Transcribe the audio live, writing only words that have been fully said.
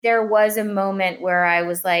there was a moment where I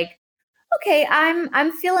was like, okay,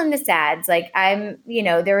 I'm feeling the sads. Like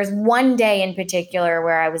there was one day in particular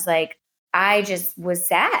where I was like, I just was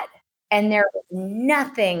sad. And there was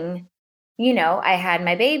nothing, I had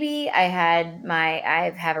my baby, I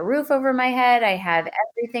have a roof over my head, I have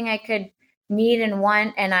everything I could need and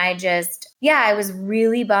want. And I was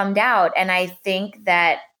really bummed out. And I think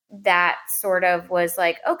that sort of was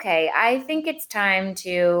like, okay, I think it's time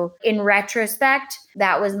to, in retrospect,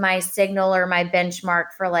 that was my signal or my benchmark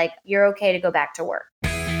for like, you're okay to go back to work.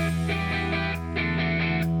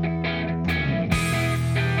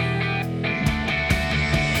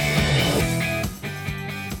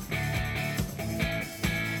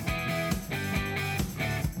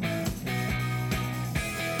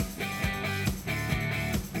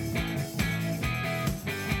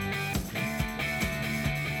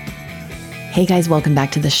 Hey guys, welcome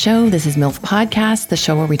back to the show. This is MILF Podcast, the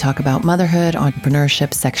show where we talk about motherhood,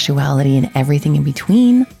 entrepreneurship, sexuality, and everything in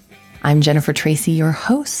between. I'm Jennifer Tracy, your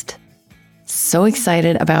host. So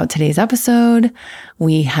excited about today's episode.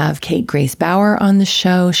 We have Kate Grace Bauer on the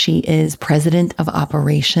show. She is president of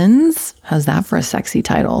operations. How's that for a sexy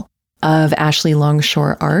title? Of Ashley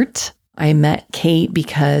Longshore Art. I met Kate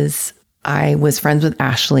because I was friends with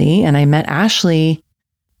Ashley, and I met Ashley,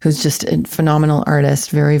 who's just a phenomenal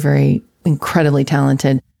artist, very, very incredibly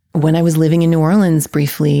talented. When I was living in New Orleans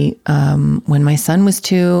briefly, when my son was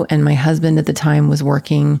 2 and my husband at the time was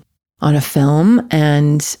working on a film,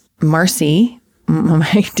 and Marcy,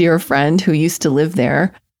 my dear friend who used to live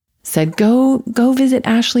there, said, go visit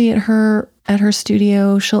Ashley at her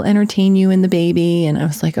studio. She'll entertain you and the baby. And I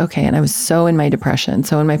was like, okay. And I was so in my depression,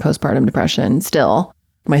 so in my postpartum depression still.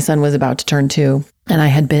 My son was about to turn 2 and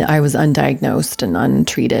I was undiagnosed and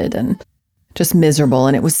untreated and just miserable.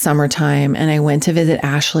 And it was summertime. And I went to visit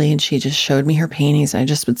Ashley and she just showed me her paintings. I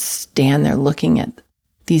just would stand there looking at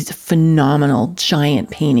these phenomenal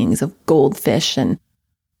giant paintings of goldfish and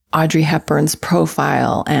Audrey Hepburn's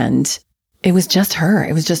profile. And it was just her.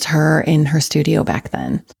 It was just her in her studio back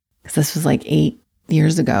then. Because this was like 8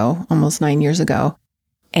 years ago, almost 9 years ago.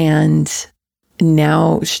 And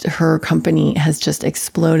now her company has just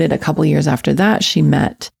exploded. A couple years after that, she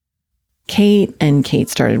met Kate, and Kate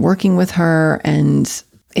started working with her. And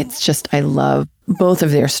it's just, I love both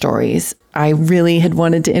of their stories. I really had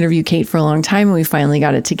wanted to interview Kate for a long time, and we finally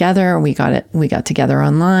got it together. We got together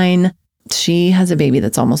online. She has a baby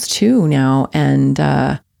that's almost 2 now, and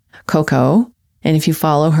Coco. And if you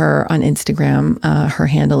follow her on Instagram, her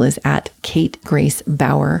handle is at Kate Grace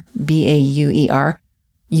Bauer, Bauer.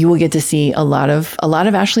 You will get to see a lot of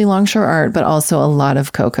Ashley Longshore Art, but also a lot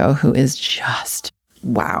of Coco, who is just,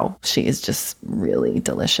 wow. She is just really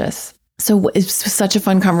delicious. So it's such a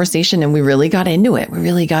fun conversation, and we really got into it. We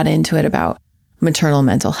really got into it about maternal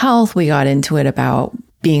mental health. We got into it about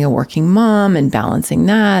being a working mom and balancing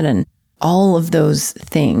that and all of those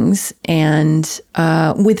things. And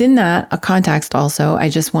within that, a context also, I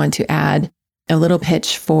just want to add a little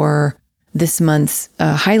pitch for this month's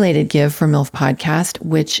highlighted give for MILF Podcast,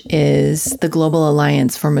 which is the Global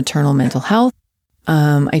Alliance for Maternal Mental Health.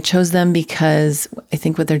 I chose them because I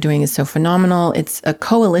think what they're doing is so phenomenal. It's a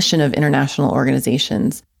coalition of international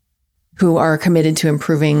organizations who are committed to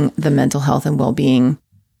improving the mental health and well-being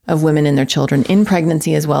of women and their children in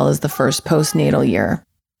pregnancy, as well as the first postnatal year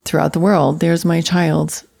throughout the world. There's my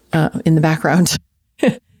child in the background.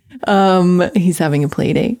 He's having a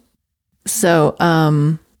play date. So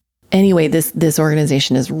anyway, this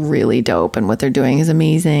organization is really dope, and what they're doing is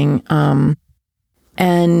amazing.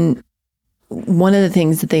 And one of the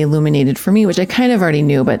things that they illuminated for me, which I kind of already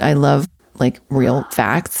knew, but I love like real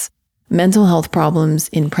facts, mental health problems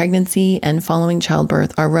in pregnancy and following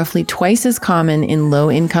childbirth are roughly twice as common in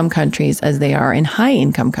low-income countries as they are in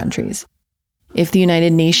high-income countries. If the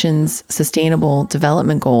United Nations Sustainable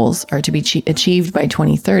Development Goals are to be achieved by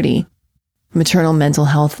 2030, maternal mental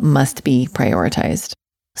health must be prioritized.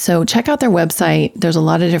 So check out their website. There's a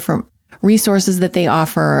lot of different resources that they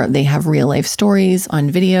offer. They have real-life stories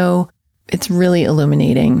on video. It's really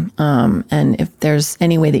illuminating. And if there's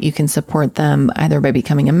any way that you can support them, either by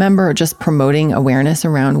becoming a member or just promoting awareness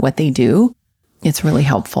around what they do, it's really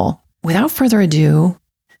helpful. Without further ado,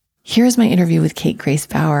 here's my interview with Kate Grace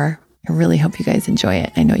Bauer. I really hope you guys enjoy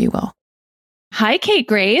it. I know you will. Hi, Kate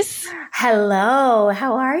Grace. Hello.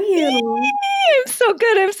 How are you? I'm so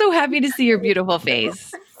good. I'm so happy to see your beautiful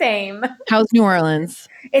face. Same. How's New Orleans?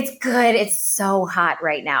 It's good. It's so hot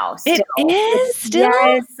right now. Still. It is still?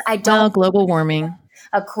 Yes. I don't. Well, global warming.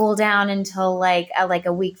 A cool down until like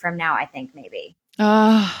a week from now, I think maybe.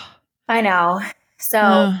 Oh. I know.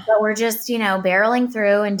 So, but we're just, barreling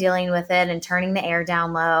through and dealing with it and turning the air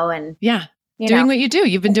down low and yeah. doing what you do.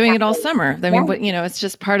 You've been doing it all summer. I mean, it's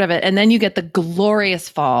just part of it. And then you get the glorious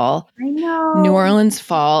fall. I know. New Orleans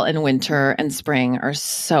fall and winter and spring are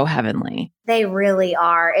so heavenly. They really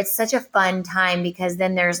are. It's such a fun time because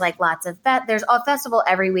then there's like lots of there's a festival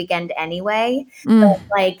every weekend anyway. But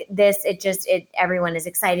like this, everyone is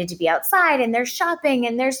excited to be outside and there's shopping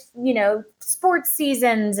and there's, sports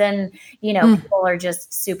seasons and, people are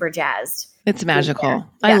just super jazzed. It's magical. Yeah.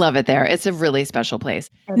 I love it there. It's a really special place.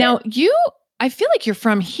 Now I feel like you're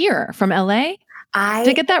from here, from LA. Did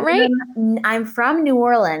I get that right? I'm from New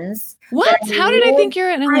Orleans. What? How did I think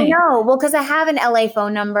you're in LA? I know. Well, because I have an LA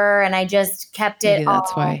phone number and I just kept it. Maybe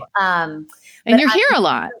that's why. And you're here a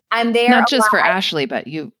lot. I'm there. Not just for Ashley, but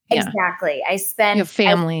you. Yeah. Exactly. I spent. You have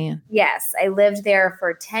family. Yes. I lived there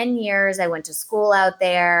for 10 years. I went to school out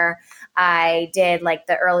there. I did like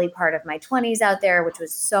the early part of my 20s out there, which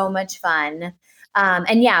was so much fun.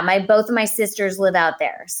 And both of my sisters live out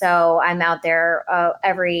there. So I'm out there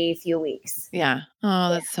every few weeks. Yeah. Oh,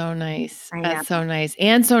 that's so nice. That's so nice.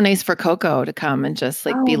 And so nice for Coco to come and just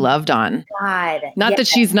be loved on. God. Not that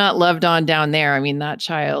she's not loved on down there. I mean, that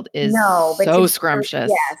child is so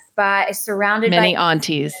scrumptious. Yes. But surrounded many by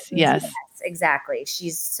aunties. Yes. Exactly.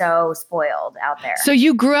 She's so spoiled out there. So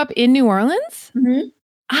you grew up in New Orleans? Mm-hmm.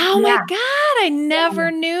 Oh my God. I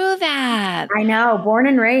never knew that. I know. Born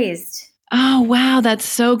and raised. Oh, wow. That's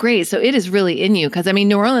so great. So it is really in you because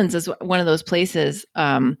New Orleans is one of those places.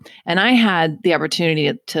 And I had the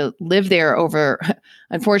opportunity to live there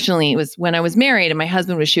unfortunately, it was when I was married and my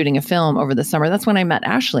husband was shooting a film over the summer. That's when I met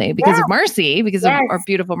Ashley because of Marcy, because of our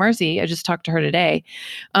beautiful Marcy. I just talked to her today.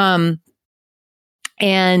 And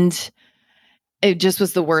it just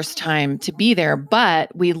was the worst time to be there.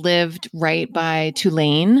 But we lived right by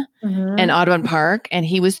Tulane and Audubon Park. And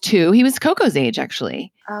he was 2. He was Coco's age,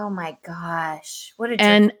 actually. Oh my gosh. What a dream.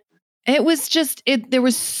 And it was just, there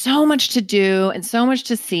was so much to do and so much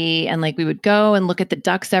to see. And we would go and look at the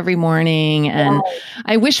ducks every morning. And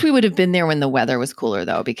I wish we would have been there when the weather was cooler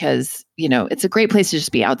though, because, it's a great place to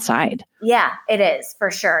just be outside. Yeah, it is for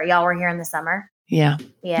sure. Y'all were here in the summer. Yeah.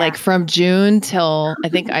 Like from June till I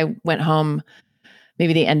think I went home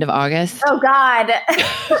maybe the end of August. Oh God.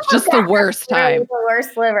 Just the worst time. Really the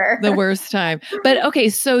worst liver. The worst time. But okay,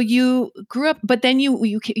 so you grew up, but then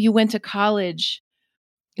you went to college.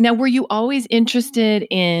 Now, were you always interested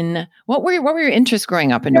in what were your interests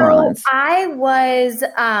growing up in New Orleans? I was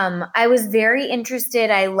very interested.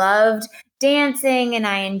 I loved dancing and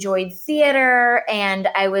I enjoyed theater and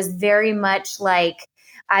I was very much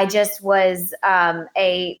I just was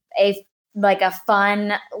a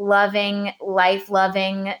fun, loving,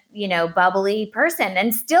 life-loving, bubbly person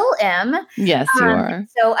and still am. Yes, you are.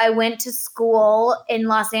 So I went to school in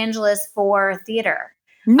Los Angeles for theater.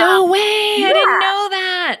 No way. I didn't know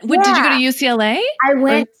that. Did you go to UCLA? I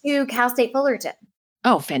went to Cal State Fullerton.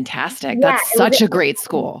 Oh, fantastic. That's such a great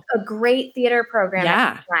school. A great theater program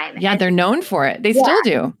at the time. Yeah, they're known for it. They still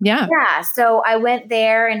do. Yeah. Yeah. So I went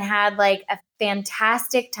there and had a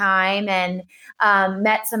fantastic time and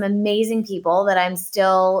met some amazing people that I'm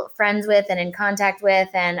still friends with and in contact with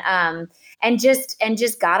and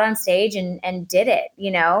just got on stage and did it,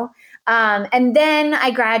 and then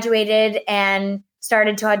I graduated and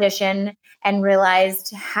started to audition and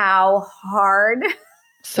realized how hard.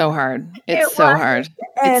 So hard. It's so hard.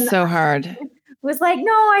 It's so hard. Was no,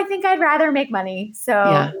 I think I'd rather make money.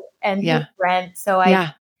 So, pay rent. So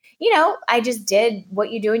I just did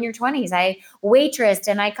what you do in your 20s. I waitressed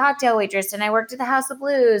and I cocktail waitressed and I worked at the House of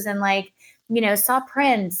Blues and saw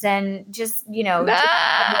Prince and just,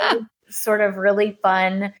 sort of really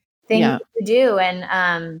fun thing to do.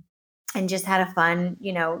 And just had a fun,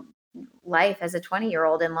 life as a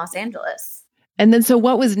 20-year-old in Los Angeles. And then, so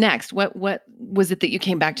what was next? What was it that you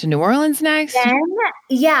came back to New Orleans next? Then,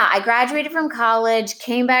 I graduated from college,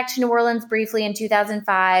 came back to New Orleans briefly in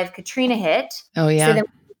 2005. Katrina hit. Oh, yeah. So then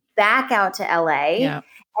back out to LA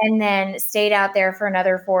and then stayed out there for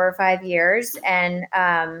another 4 or 5 years and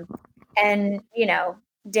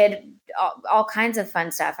did all kinds of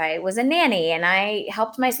fun stuff. I was a nanny and I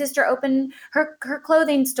helped my sister open her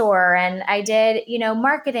clothing store and I did,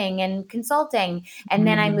 marketing and consulting. And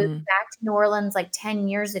then I moved back to New Orleans 10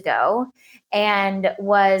 years ago and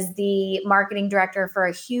was the marketing director for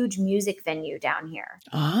a huge music venue down here.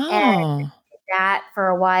 Oh. And did that for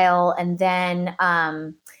a while. And then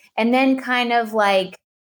kind of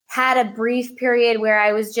had a brief period where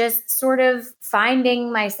I was just sort of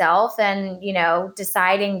finding myself and,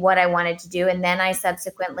 deciding what I wanted to do. And then I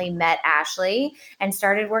subsequently met Ashley and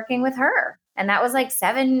started working with her. And that was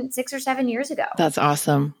 6 or 7 years ago. That's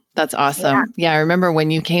awesome. That's awesome. Yeah. I remember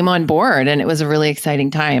when you came on board and it was a really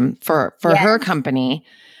exciting time for her company.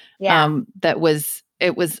 Yeah.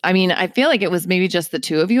 I mean, I feel like it was maybe just the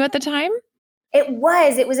two of you at the time. It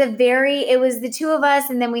was the two of us.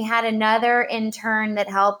 And then we had another intern that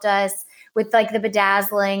helped us with like the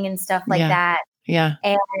bedazzling and stuff like that. Yeah.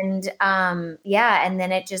 And and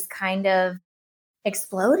then it just kind of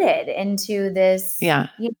exploded into this,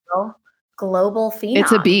 global phenom.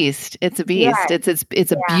 It's a beast. It's a beast. Yeah.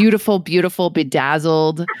 It's a beautiful, beautiful,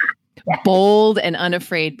 bedazzled, bold, and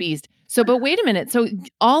unafraid beast. So, but wait a minute. So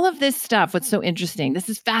all of this stuff, what's so interesting, this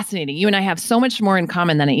is fascinating. You and I have so much more in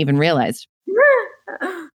common than I even realized.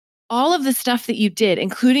 All of the stuff that you did,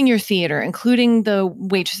 including your theater, including the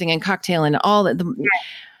waitressing and cocktail and all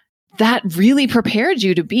that really prepared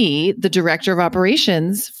you to be the director of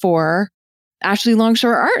operations for Ashley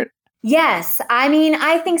Longshore Art. Yes. I mean,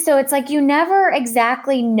 I think so. It's like you never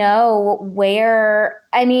exactly know where,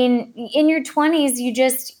 I mean, in your 20s, you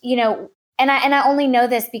just, and I only know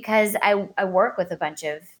this because I work with a bunch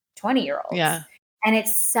of 20-year-olds. Yeah. And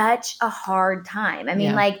it's such a hard time. I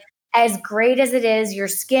mean, like, as great as it is, your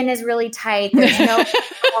skin is really tight. There's no,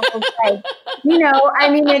 I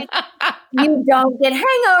mean, you don't get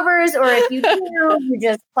hangovers, or if you do, you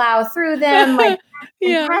just plow through them. Like,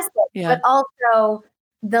 fantastic. Yeah. But also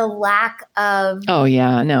the lack of,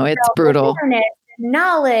 it's brutal.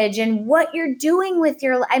 Knowledge and what you're doing with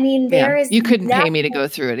your, I mean, there is, you couldn't pay me to go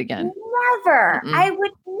through it again. Never. I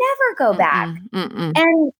would never go back.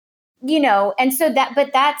 And, and so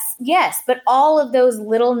but all of those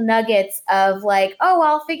little nuggets of like, oh,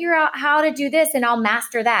 I'll figure out how to do this and I'll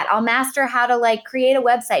master that. I'll master how to like create a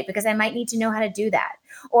website because I might need to know how to do that.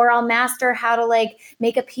 Or I'll master how to like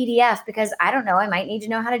make a PDF because I don't know, I might need to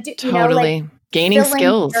know how to do, gaining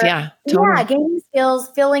skills. Totally. Gaining skills,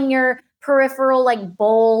 filling your peripheral like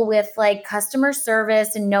bowl with like customer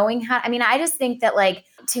service and knowing how, I mean, I just think that like,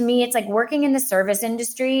 to me, it's like working in the service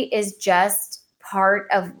industry is just part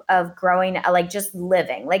of growing, like just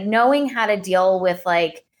living, like knowing how to deal with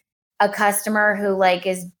like a customer who like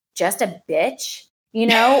is just a bitch,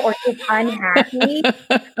 or just unhappy,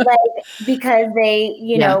 like because they,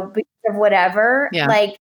 because of whatever,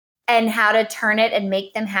 like, and how to turn it and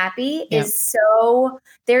make them happy is so,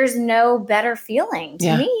 there's no better feeling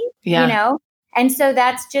to me, And so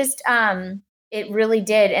that's just, it really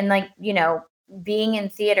did. And like, being in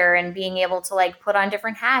theater and being able to like put on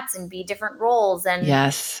different hats and be different roles and,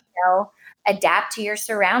 adapt to your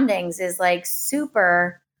surroundings is like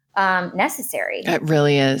super necessary. It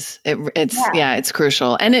really is. It's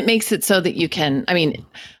crucial. And it makes it so that you can, I mean,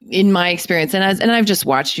 in my experience, and I've just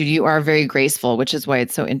watched you, you are very graceful, which is why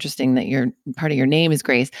it's so interesting that part of your name is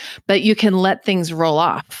Grace, but you can let things roll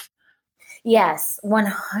off. Yes,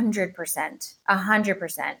 100%.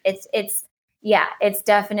 100%. It's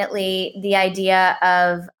definitely the idea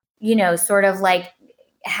of, sort of like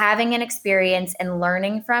having an experience and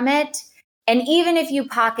learning from it. And even if you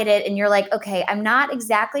pocket it and you're like, okay, I'm not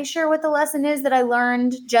exactly sure what the lesson is that I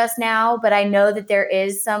learned just now, but I know that there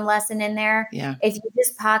is some lesson in there. Yeah. If you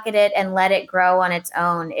just pocket it and let it grow on its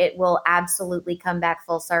own, it will absolutely come back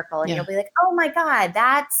full circle. And you'll be like, oh my God,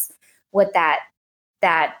 that's what that,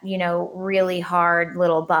 really hard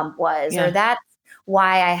little bump was, or that's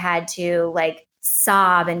why I had to like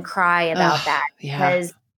sob and cry about that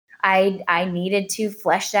because I needed to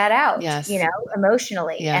flesh that out,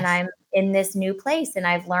 emotionally. Yes. And I'm in this new place and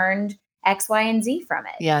I've learned X, Y, and Z from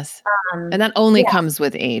it. Yes. And that only comes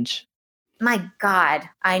with age. My God,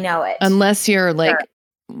 I know it. Unless you're like,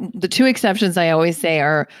 the two exceptions I always say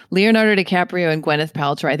are Leonardo DiCaprio and Gwyneth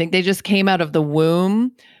Paltrow. I think they just came out of the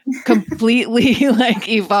womb completely like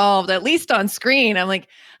evolved, at least on screen. I'm like,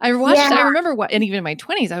 I remember and even in my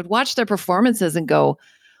 20s, I would watch their performances and go,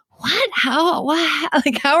 what?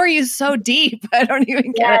 How are you so deep? I don't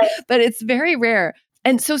even get it, but it's very rare.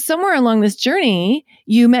 And so somewhere along this journey,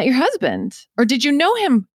 you met your husband, or did you know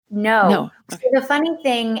him? No. Okay. So the funny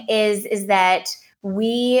thing is that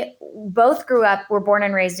we both were born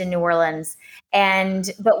and raised in New Orleans,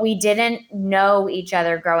 but we didn't know each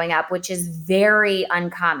other growing up, which is very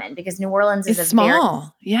uncommon because New Orleans is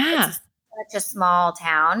small. It's such a small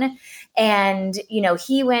town. And,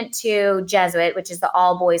 he went to Jesuit, which is the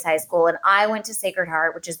all boys high school. And I went to Sacred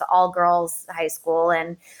Heart, which is the all girls high school.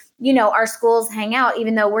 And, our schools hang out,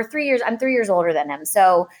 even though I'm 3 years older than him.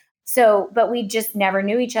 So, but we just never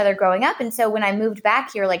knew each other growing up. And so when I moved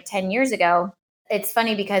back here like 10 years ago, it's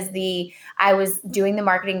funny because I was doing the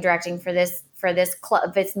marketing directing for this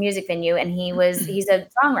club, this music venue, and he's a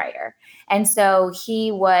songwriter. And so he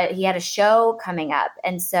had a show coming up.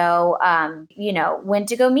 And so, went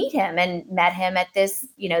to go meet him and met him at this,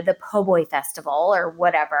 the Po' Boy Festival or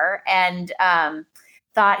whatever. And,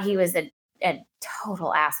 thought he was a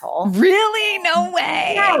total asshole. Really? No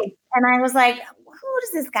way. Right. And I was like, who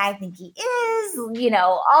does this guy think he is?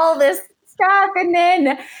 All this stuff. And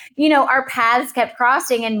then, our paths kept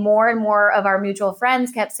crossing and more of our mutual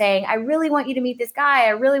friends kept saying, I really want you to meet this guy. I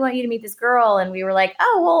really want you to meet this girl. And we were like,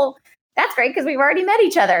 oh, well, that's great because we've already met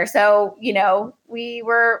each other. So, we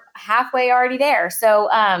were halfway already there. So,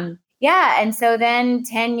 yeah. And so then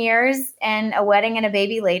 10 years and a wedding and a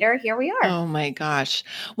baby later, here we are. Oh my gosh.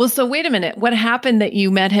 Well, so wait a minute. What happened that you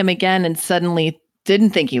met him again and suddenly didn't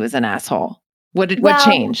think he was an asshole? What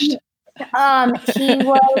changed? He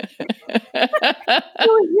was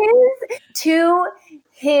to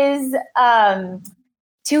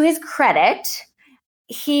his credit,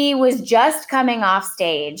 he was just coming off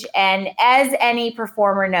stage. And as any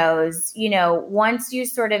performer knows, once you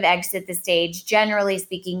sort of exit the stage, generally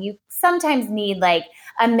speaking, you sometimes need like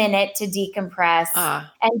a minute to decompress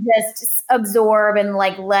and just absorb and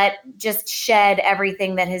just shed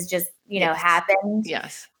everything that has just, happened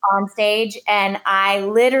on stage. And I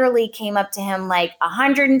literally came up to him like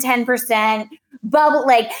 110% bubble,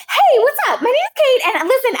 like, hey, what's up? My name is Kate. And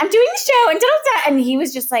listen, I'm doing the show and da-da-da. And he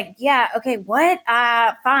was just like, yeah, okay, what?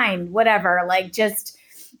 Fine, whatever. Like just,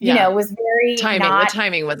 was very the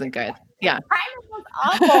timing wasn't good. Yeah. Timing was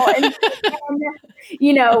awful.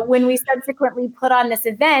 And when we subsequently put on this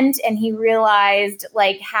event and he realized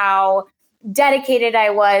like how dedicated I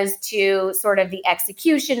was to sort of the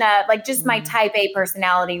execution of like just my type A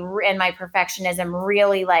personality and my perfectionism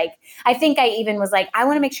really I think I even was like, I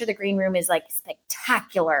want to make sure the green room is like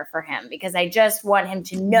spectacular for him because I just want him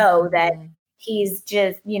to know that he's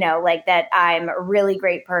just, that I'm a really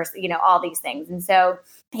great person, all these things. And so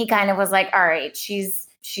he kind of was like, all right, she's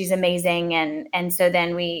amazing. And so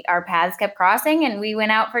then our paths kept crossing and we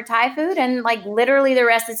went out for Thai food and like literally the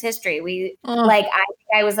rest is history.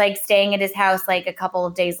 I was like staying at his house like a couple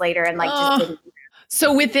of days later and just didn't.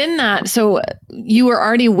 So within that, so you were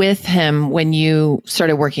already with him when you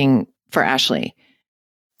started working for Ashley.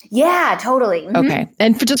 Yeah, totally. Mm-hmm. Okay.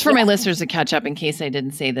 And for my listeners to catch up in case I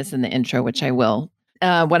didn't say this in the intro, which I will.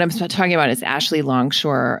 What I'm talking about is Ashley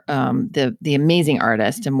Longshore, the amazing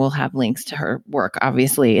artist, and we'll have links to her work,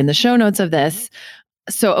 obviously, in the show notes of this.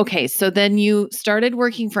 So, okay, so then you started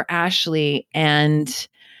working for Ashley, and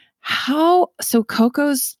so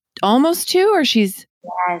Coco's almost 2, or she's?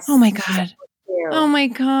 Yes. Oh my God. Oh my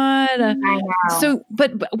God. I know. So,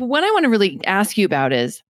 but what I want to really ask you about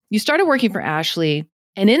is you started working for Ashley.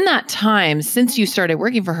 And in that time, since you started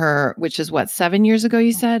working for her, which is 7 years ago,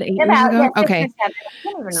 you said 8 years ago? Okay. I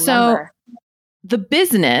can't even So remember. The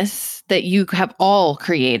business that you have all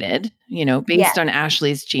created, based on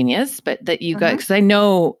Ashley's genius, but that you got, because I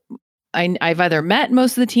know I've either met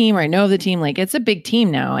most of the team or I know the team, like it's a big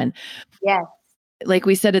team now. And like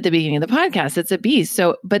we said at the beginning of the podcast, it's a beast.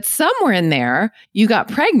 So, but somewhere in there, you got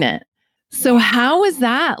pregnant. So how is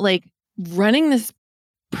that like running this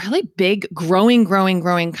really big, growing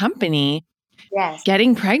company,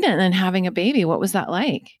 getting pregnant and then having a baby? What was that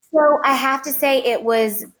like? So I have to say it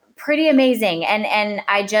was pretty amazing. And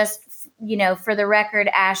I just, for the record,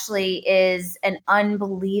 Ashley is an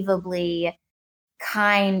unbelievably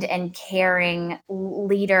kind and caring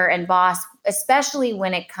leader and boss, especially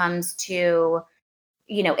when it comes to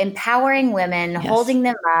empowering women, holding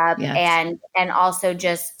them up, and also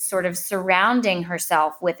just sort of surrounding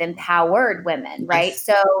herself with empowered women, right?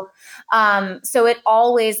 So it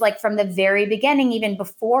always, like from the very beginning, even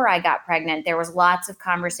before I got pregnant, there was lots of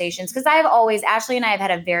conversations because Ashley and I have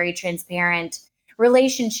had a very transparent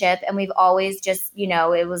relationship, and we've always just,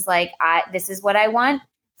 it was like, this is what I want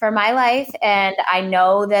for my life, and I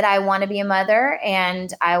know that I want to be a mother,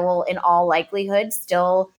 and I will, in all likelihood,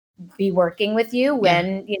 still be working with you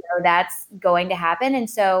when that's going to happen. And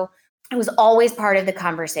so it was always part of the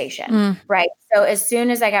conversation, right? So as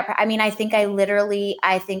soon as I got, I think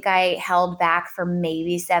I held back for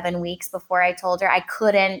maybe 7 weeks before I told her. I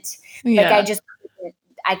couldn't,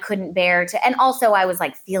 I couldn't bear to, and also I was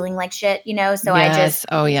like feeling like shit, so I just,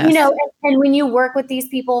 and when you work with these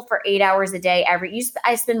people for 8 hours a day,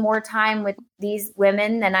 I spend more time with these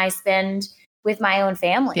women than I spend with my own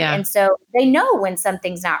family. Yeah. And so they know when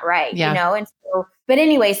something's not right, and so, but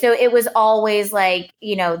anyway, so it was always like,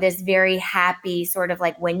 this very happy sort of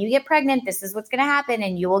like, when you get pregnant, this is what's going to happen,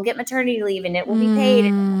 and you will get maternity leave and it will be paid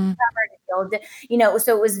and covered,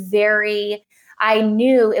 so it was very, I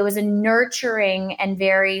knew it was a nurturing and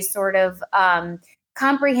very sort of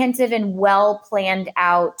comprehensive and well planned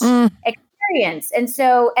out experience. And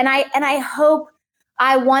so, and I hope,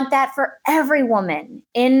 I want that for every woman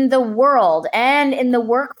in the world and in the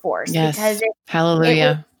workforce, because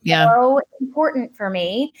hallelujah. Yeah. so important for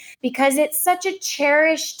me because it's such a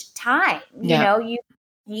cherished time. You Yeah. know,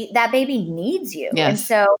 that baby needs you. And Yes.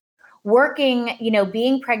 so working,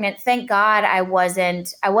 being pregnant, thank God I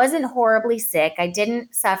wasn't horribly sick. I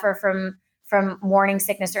didn't suffer from morning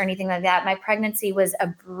sickness or anything like that. My pregnancy was a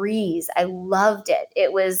breeze. I loved it.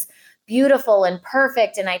 It was beautiful and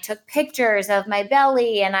perfect. And I took pictures of my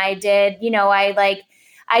belly and I did,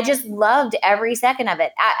 I just loved every second of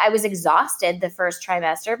it. I was exhausted the first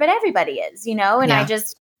trimester, but everybody is, and Yeah.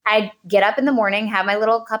 I'd get up in the morning, have my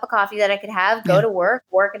little cup of coffee that I could have, go to work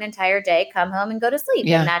an entire day, come home and go to sleep.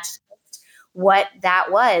 Yeah. And that's what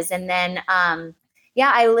that was. And then,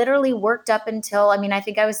 I literally worked up until, I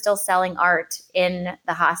think I was still selling art in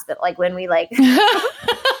the hospital. Like when we I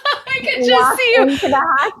can just see you. Into the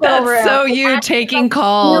hospital That's room. so you taking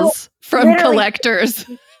calls from collectors.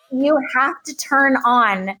 You have to turn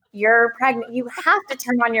on your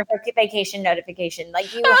vacation notification.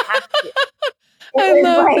 Like you have to. I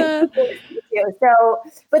love that. So,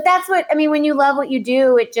 but that's what, when you love what you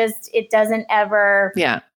do, it doesn't ever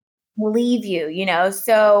leave you,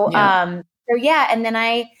 So, and then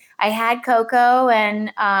I had Coco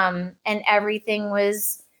and everything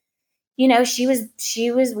was, we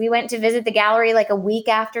went to visit the gallery like a week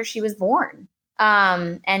after she was born.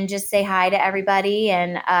 And just say hi to everybody.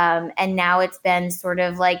 And now it's been sort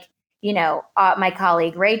of like, my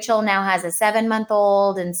colleague Rachel now has a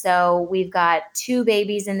 7-month-old. And so we've got 2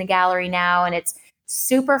 babies in the gallery now, and it's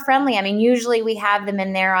super friendly. Usually we have them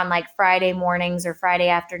in there on like Friday mornings or Friday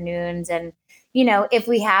afternoons. And, if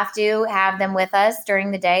we have to have them with us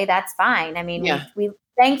during the day, that's fine. We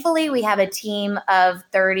thankfully we have a team of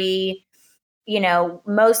 30,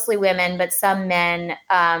 mostly women, but some men,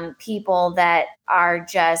 people that are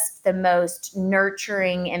just the most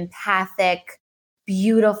nurturing, empathic,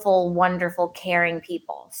 beautiful, wonderful, caring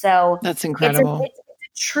people. So that's incredible. It's a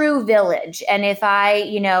true village. And if I,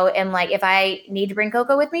 if I need to bring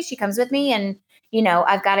Coco with me, she comes with me. And,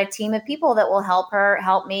 I've got a team of people that will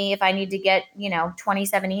help me. If I need to get,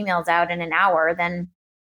 27 emails out in an hour, then,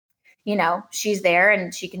 she's there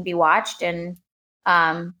and she can be watched, and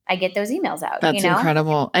I get those emails out. That's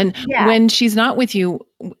incredible. And when she's not with you,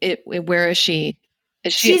 where is she?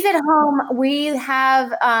 She's at home. We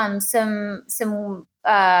have some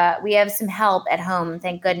help at home,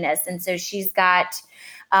 thank goodness. And so she's got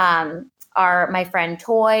my friend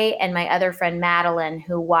Toy and my other friend Madeline,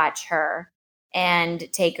 who watch her and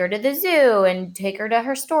take her to the zoo and take her to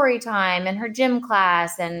her story time and her gym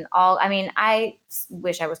class and all. I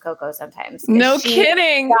wish I was Coco sometimes. No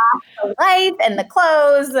kidding. The life and the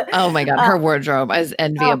clothes. Oh my God. Her wardrobe is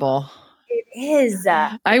enviable. It is.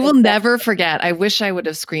 I will never forget. I wish I would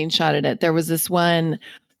have screenshotted it. There was this one.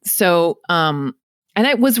 So, and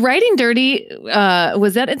I was Writing Dirty.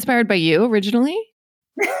 Was that inspired by you originally?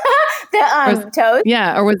 The toes?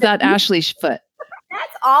 Yeah. Or was that Ashley's foot?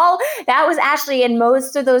 That's all. That was Ashley, and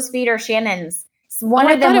most of those feet are Shannon's. One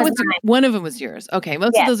of them was yours. Okay.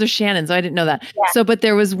 Most of those are Shannon's. I didn't know that. Yeah. So, but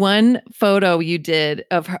there was one photo you did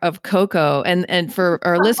of Coco, and for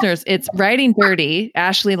our listeners, it's Writing Dirty.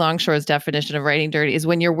 Ashley Longshore's definition of writing dirty is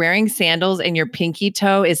when you're wearing sandals and your pinky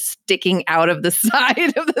toe is sticking out of the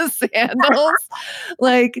side of the sandals.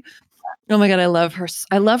 Like, oh my God, I love her.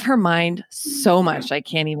 I love her mind so much. I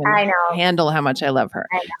can't even handle how much I love her.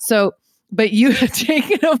 So, but you had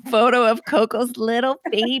taken a photo of Coco's little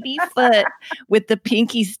baby foot with the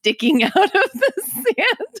pinky sticking out of the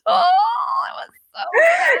sandal.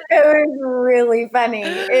 It was really funny.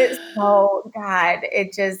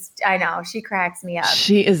 I know. She cracks me up.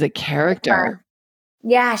 She is a character.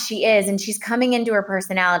 Yeah, she is. And she's coming into her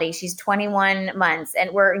personality. She's 21 months.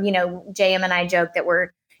 And we're, JM and I joke that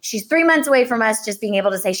she's 3 months away from us just being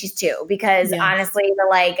able to say she's 2, because honestly,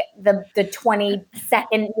 the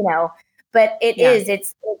 22nd, but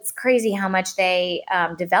it's crazy how much they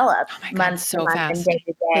develop month to month and day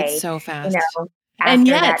to day. It's so fast. And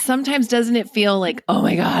yet sometimes doesn't it feel like, oh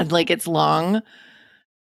my God, like it's long?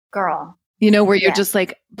 Girl. Where you're just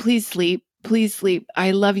like, please sleep. Please sleep.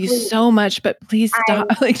 I love you so much, but please stop.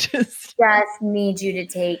 I just need you to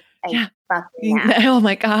take a fucking nap. Oh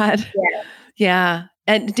my God. Yeah.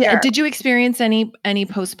 And did you experience any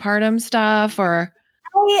postpartum stuff or?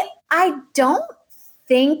 I don't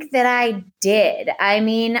think that I did. I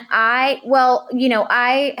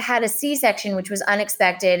had a C-section, which was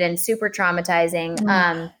unexpected and super traumatizing.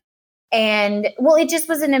 And it just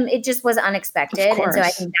was unexpected. And so I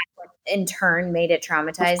think that's what in turn made it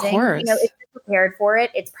traumatizing. Of course. If you're prepared for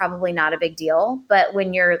it, it's probably not a big deal. But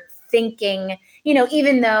when you're thinking,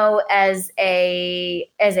 even though as a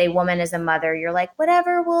woman, as a mother, you're like,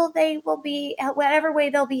 whatever whatever way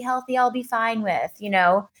they'll be healthy, I'll be fine with,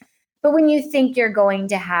 But when you think you're going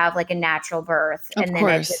to have like a natural birth Of and then it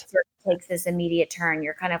course. just sort of takes this immediate turn,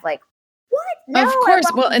 you're kind of like, what? No, Of course.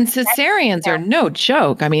 Well, and cesareans are no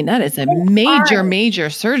joke. I mean, that is a major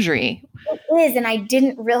surgery. It is. And I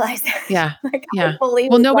didn't realize that. Yeah. Yeah.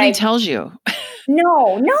 Well, nobody tells you.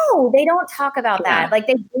 No, they don't talk about that. Like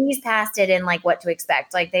they breeze past it in like what to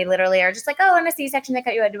expect. Like they literally are just like, oh, in a C-section, they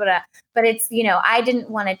cut you out. But it's, I didn't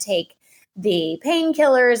want to take the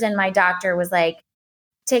painkillers, and my doctor was like,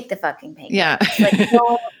 take the fucking painkillers. Yeah. Like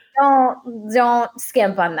don't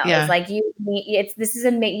skimp on those. Yeah. Like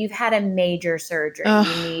you've had a major surgery.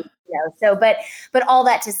 You need, but all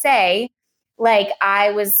that to say, like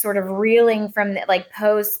I was sort of reeling from like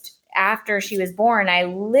post after she was born.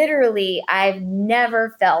 I've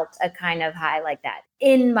never felt a kind of high like that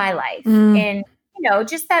in my life. And,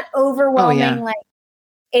 just that overwhelming, like,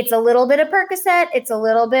 it's a little bit of Percocet. It's a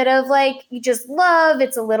little bit of like, you just love,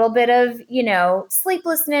 it's a little bit of,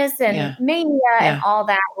 sleeplessness and mania and all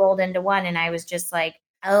that rolled into one. And I was just like,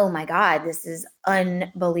 oh my God, this is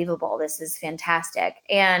unbelievable. This is fantastic.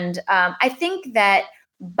 And I think that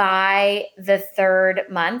by the third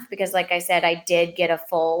month, because like I said, I did get a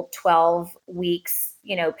full 12 weeks,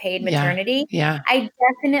 paid maternity. Yeah.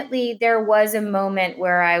 There was a moment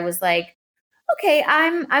where I was like, okay,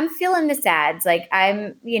 I'm feeling the sads. Like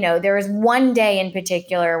there was one day in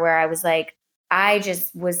particular where I was like, I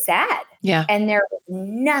just was sad. Yeah. And there was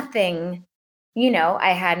nothing,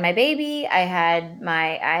 I had my baby, I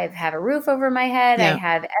have a roof over my head. Yeah. I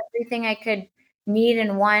have everything I could need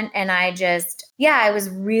and want. And I was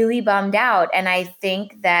really bummed out. And I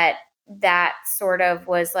think that sort of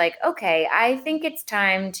was like, okay, I think it's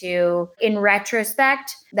time to, in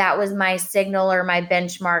retrospect, that was my signal or my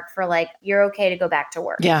benchmark for like, you're okay to go back to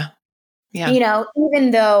work. Yeah. Yeah.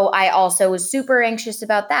 Even though I also was super anxious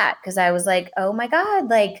about that, because I was like, oh my God,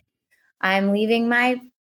 like I'm leaving my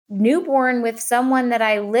newborn with someone that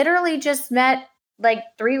I literally just met like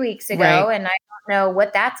 3 weeks ago. Right. And I don't know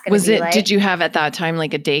what that's going to be like. Did you have at that time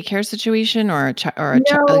like a daycare situation or a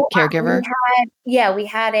caregiver? We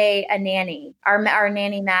had a nanny, our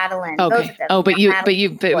nanny, Madeline. Okay. Both of them. Oh, but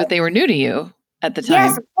they were new to you at the time.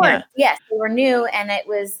 Yes, of course. Yeah. Yes, they were new, and it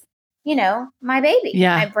was, my baby,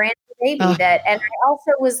 my brand new baby. And I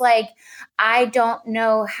also was like, I don't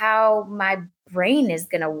know how my brain is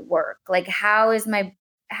going to work. Like, how is my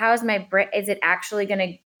brain? Is it actually going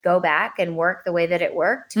to go back and work the way that it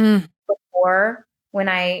worked before, when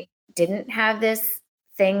I didn't have this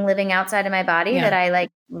thing living outside of my body that I like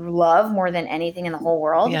love more than anything in the whole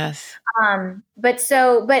world. Yes. But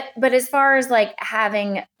as far as like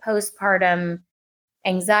having postpartum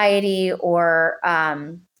anxiety or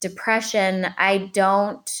depression, I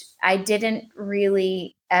didn't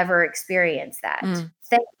really ever experience that.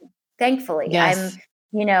 Thankfully. Yes.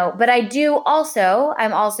 But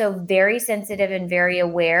I'm also very sensitive and very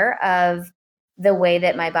aware of the way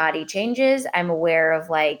that my body changes. I'm aware of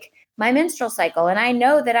like my menstrual cycle. And I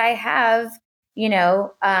know that I have,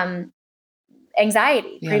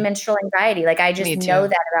 anxiety, premenstrual anxiety. Like I just know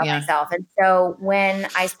that about myself. And so when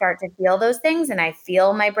I start to feel those things and I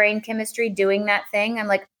feel my brain chemistry doing that thing, I'm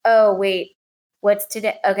like, oh, wait, what's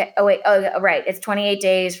today? Okay. Oh, wait. Oh, right. It's 28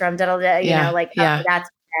 days from that's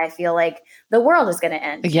I feel like the world is going to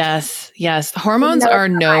end. Yes. Yes. Hormones are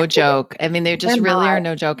no joke. I mean, they just really are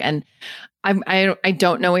no joke. And I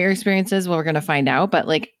don't know what your experience is. Well, we're going to find out. But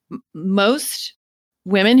like most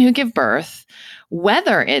women who give birth,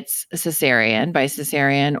 whether it's by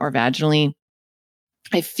cesarean or vaginally,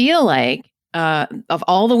 I feel like of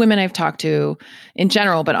all the women I've talked to in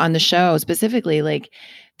general, but on the show specifically, like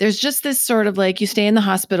there's just this sort of like you stay in the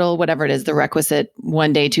hospital, whatever it is, the requisite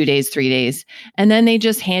 1 day, 2 days, 3 days. And then they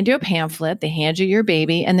just hand you a pamphlet. They hand you your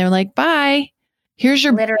baby and they're like, bye. Here's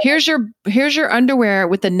your underwear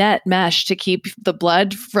with the net mesh to keep the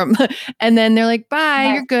blood from, and then they're like,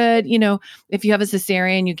 bye, you're good. If you have a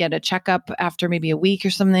cesarean, you get a checkup after maybe a week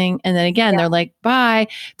or something. And then again, they're like, bye.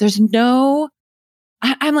 There's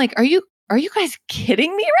I'm like, are you guys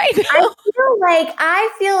kidding me right now?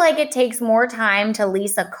 I feel like it takes more time to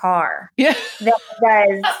lease a car than it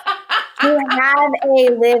does to have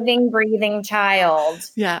a living, breathing child.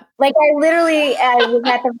 Yeah. Like I literally was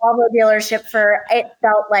at the Volvo dealership for, it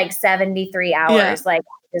felt like 73 hours. Yeah. Like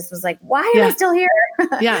this was like, why am I still here?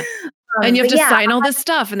 Yeah. And you have to sign all this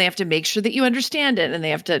stuff and they have to make sure that you understand it and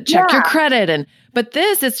they have to check your credit. But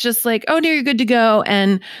this, it's just like, oh no, you're good to go.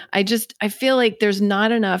 And I feel like there's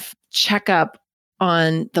not enough checkup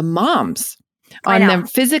on the moms. on them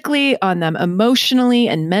physically, on them emotionally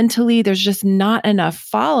and mentally. There's just not enough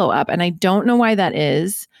follow-up. And I don't know why that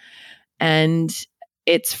is. And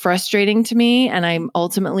it's frustrating to me. And I'm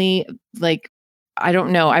ultimately like, I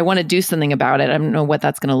don't know. I want to do something about it. I don't know what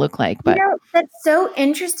that's going to look like, but that's so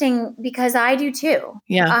interesting because I do too.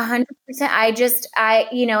 Yeah. 100%.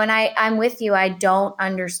 And I'm with you. I don't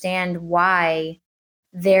understand why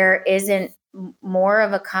there isn't more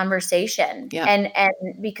of a conversation and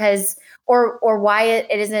because, or why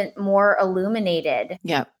it isn't more illuminated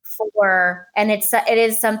and it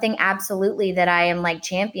is something absolutely that I am like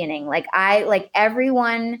championing. Like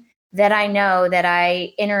everyone that I know that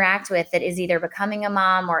I interact with that is either becoming a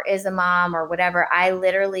mom or is a mom or whatever, I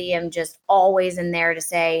literally am just always in there to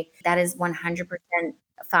say that is 100%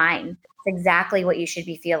 fine. It's exactly what you should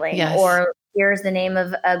be feeling. Yes. Or here's the name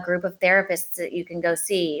of a group of therapists that you can go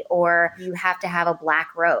see, or you have to have a black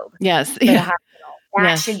robe. Yes. For the hospital.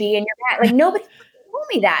 That should be in your bag. Like nobody told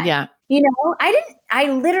me that. Yeah. I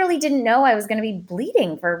literally didn't know I was going to be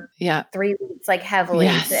bleeding for 3 weeks, like heavily.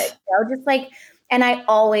 Yes. Just like, and I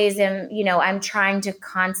always am, I'm trying to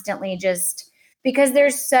constantly just, because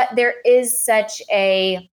there is such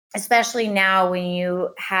a, especially now when you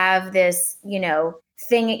have this,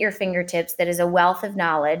 thing at your fingertips that is a wealth of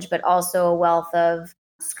knowledge, but also a wealth of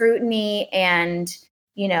scrutiny. And,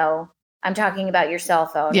 I'm talking about your cell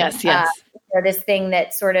phone. Yes. Or this thing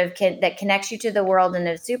that sort of that connects you to the world in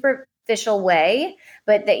a superficial way,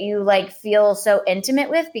 but that you like feel so intimate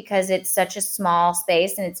with because it's such a small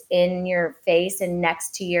space and it's in your face and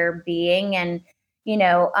next to your being. And,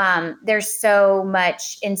 there's so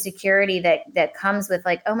much insecurity that comes with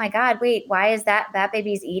like, oh my God, wait, why is that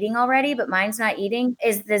baby's eating already, but mine's not eating?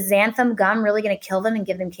 Is the xanthan gum really going to kill them and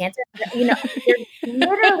give them cancer? They're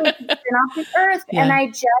literally off the earth. Yeah. And I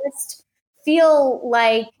just feel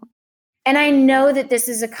like, and I know that this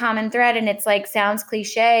is a common thread and it's like, sounds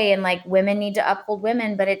cliche and like women need to uphold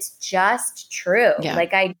women, but it's just true. Yeah.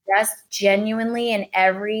 Like I just genuinely in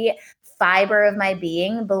every fiber of my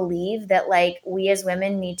being believe that like we as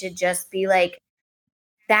women need to just be like,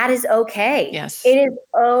 that is okay. Yes. It is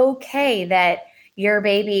okay that your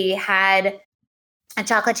baby had a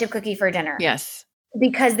chocolate chip cookie for dinner. Yes.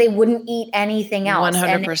 Because they wouldn't eat anything else. 100%.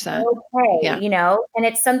 And it's okay, and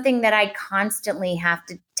it's something that I constantly have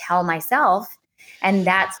to tell myself. And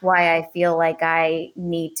that's why I feel like I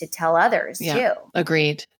need to tell others too.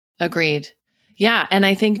 Agreed. Yeah. And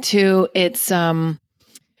I think too, it's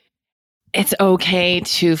okay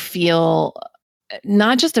to feel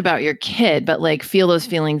not just about your kid, but like feel those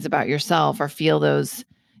feelings about yourself or feel those,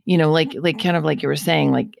 like kind of like you were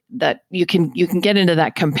saying, like that you can get into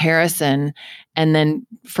that comparison. And then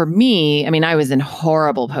for me, I mean, I was in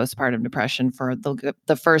horrible postpartum depression for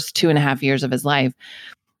the first 2.5 years of his life.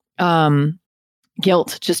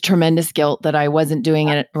 Guilt, just tremendous guilt that I wasn't doing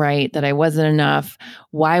it right, that I wasn't enough.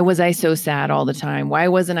 Why was I so sad all the time? Why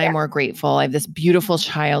wasn't I more grateful? I have this beautiful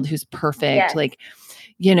child who's perfect. Like,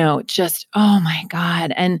 just, oh my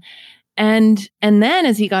God. And then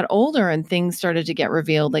as he got older and things started to get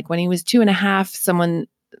revealed, like when he was 2.5,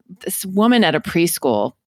 this woman at a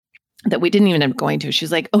preschool that we didn't even end up going to,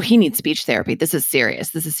 she's like, oh, he needs speech therapy. This is serious.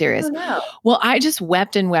 Oh, no. Well, I just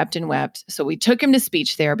wept and wept and wept. So we took him to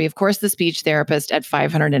speech therapy. Of course, the speech therapist at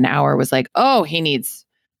 $500 an hour was like, oh, he needs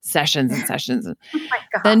sessions and sessions. Oh my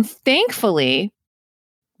God. Then thankfully,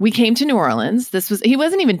 we came to New Orleans. He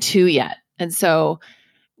wasn't even 2 yet. And so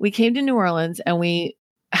we came to New Orleans and we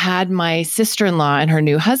had my sister-in-law and her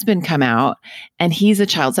new husband come out, and he's a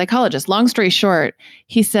child psychologist. Long story short,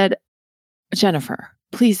 he said, Jennifer,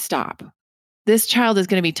 please stop. This child is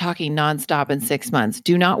going to be talking nonstop in 6 months.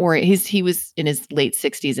 Do not worry. He was in his late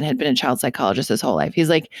 60s and had been a child psychologist his whole life. He's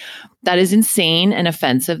like, that is insane and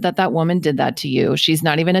offensive that woman did that to you. She's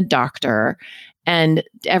not even a doctor. And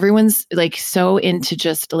everyone's like so into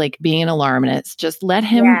just like being an alarmist. Just let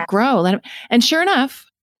him grow. And sure enough,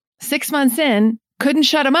 6 months in, couldn't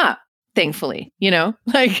shut him up. Thankfully,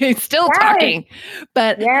 like he's still talking,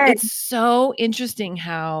 but it's so interesting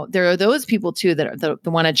how there are those people too that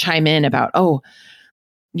want to chime in about, oh,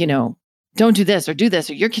 don't do this or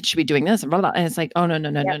your kid should be doing this and blah, blah. And it's like, oh,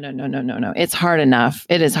 no. It's hard enough.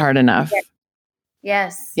 It is hard enough.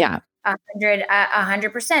 Yes. Yeah.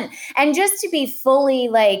 100%. And just to be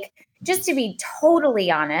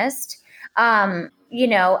totally honest, I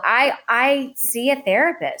see a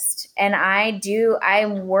therapist and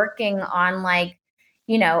I'm working on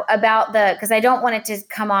because I don't want it to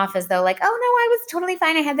come off as though like, oh no, I was totally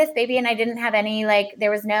fine. I had this baby and I didn't have any, there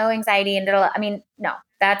was no anxiety and I mean, no,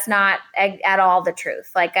 that's not at all the truth.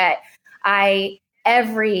 Like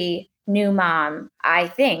every new mom, I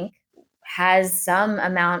think, has some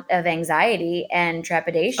amount of anxiety and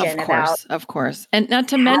trepidation about. Of course. And not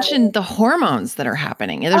to mention the hormones that are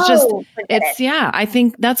happening. There's Forget it. yeah, I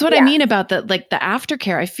think that's what I mean about the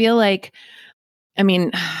aftercare. I feel like, I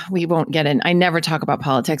mean, we won't get in. I never talk about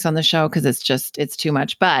politics on the show because it's too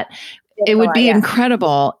much, but it would be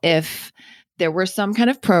incredible if there were some kind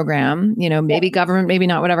of program, maybe government, maybe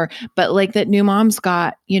not, whatever, but like that new moms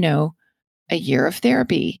got, a year of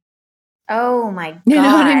therapy. Oh my God. You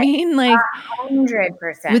know what I mean? Like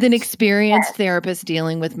 100%. with an experienced therapist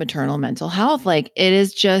dealing with maternal mental health. Like it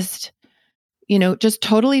is just, just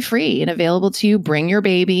totally free and available to you. Bring your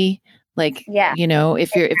baby. Like, if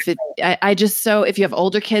you have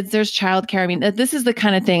older kids, there's childcare. I mean, this is the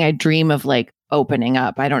kind of thing I dream of, like opening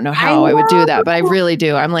up. I don't know how I would do that, but I really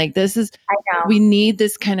do. I'm like, we need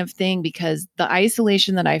this kind of thing because the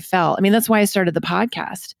isolation that I felt, I mean, that's why I started the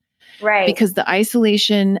podcast. Right. Because the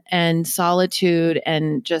isolation and solitude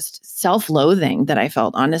and just self-loathing that I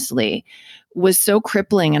felt, honestly, was so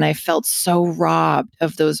crippling. And I felt so robbed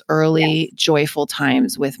of those early joyful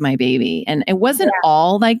times with my baby. And it wasn't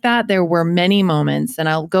all like that. There were many moments, and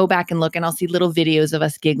I'll go back and look and I'll see little videos of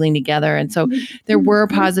us giggling together. And so there were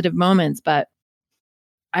positive moments, but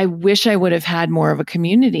I wish I would have had more of a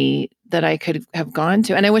community that I could have gone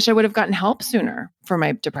to. And I wish I would have gotten help sooner for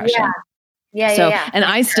my depression. And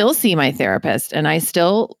I still see my therapist and I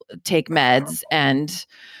still take meds and,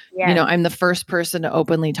 I'm the first person to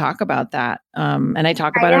openly talk about that. And I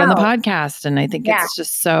talk about it on the podcast, and I think it's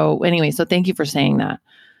just so, anyway, so thank you for saying that.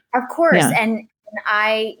 Of course. Yeah. And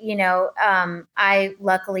I, I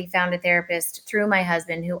luckily found a therapist through my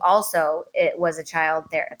husband who also was a child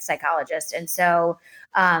psychologist. And so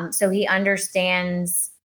he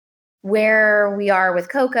understands where we are with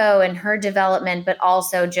Coco and her development, but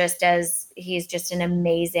also just as he's just an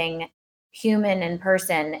amazing human and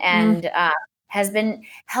person, and has been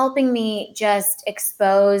helping me just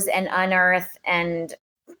expose and unearth and,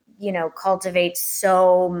 cultivate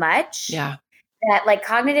so much. Yeah. That like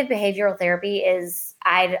cognitive behavioral therapy is,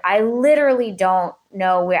 I literally don't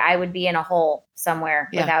know where I would be in a hole somewhere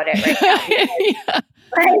without it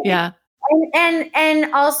right now.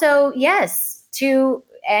 And also yes to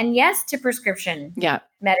prescription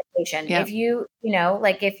medication. If you,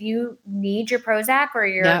 if you need your Prozac or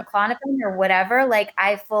your Klonopin or whatever, like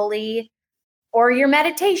or your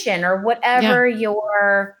meditation or whatever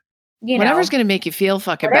your, whatever's going to make you feel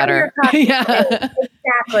fucking better.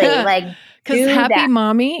 Exactly. Like, because happy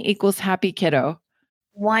mommy equals happy kiddo.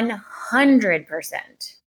 100%.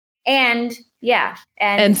 And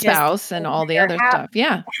and spouse and all the other stuff.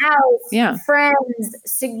 Yeah. House,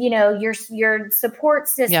 friends, your support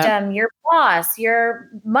system, your boss, your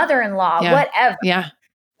mother-in-law, whatever. Yeah.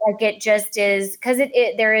 Like it just is, because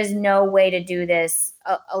there is no way to do this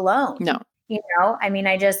alone. No. I mean,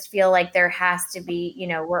 I just feel like there has to be,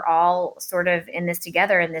 we're all sort of in this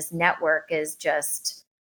together, and this network is just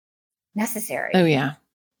necessary. Oh yeah.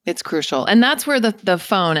 It's crucial. And that's where the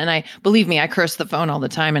phone, and believe me, I curse the phone all the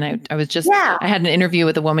time. And I was just, I had an interview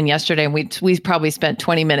with a woman yesterday, and we probably spent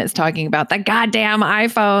 20 minutes talking about the goddamn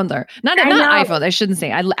iPhones, or not iPhones. I shouldn't say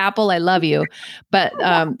Apple. I love you, but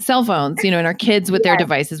cell phones, and our kids with their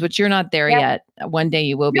devices, which you're not there yet. One day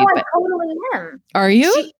you will be. No, I totally am. Are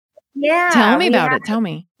you? Tell me about it. Tell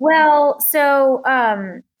me. Well, so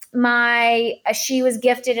she was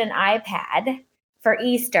gifted an iPad for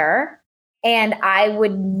Easter. And I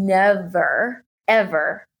would never,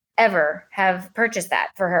 ever, ever have purchased that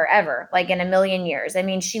for her, ever, like in a million years. I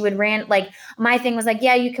mean, she would my thing was like,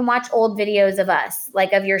 you can watch old videos of us,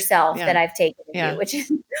 like of yourself that I've taken of you, which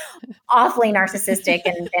is awfully narcissistic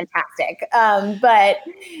and fantastic. But,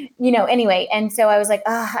 anyway. And so I was like,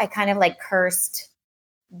 I kind of like cursed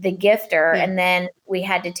the gifter. And then we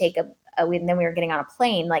had to take then we were getting on a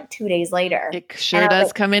plane like 2 days later. It sure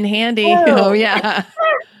does come in handy. Oh yeah.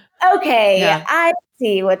 Okay, I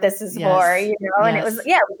see what this is for, and it was,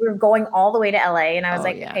 we were going all the way to LA, and I was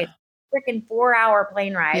okay, freaking 4-hour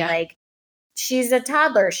plane ride. Like, she's a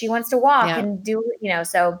toddler. She wants to walk and do,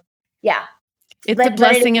 so It's a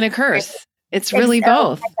blessing and a curse. It's really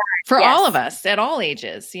both for all of us at all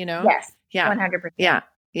ages, Yes. Yeah. 100%.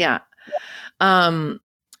 Yeah.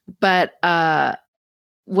 But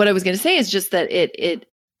what I was going to say is just that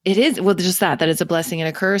it is, well, just that it's a blessing and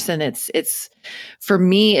a curse. And it's for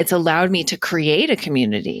me, it's allowed me to create a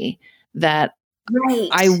community that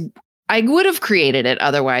I would have created it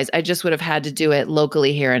otherwise. I just would have had to do it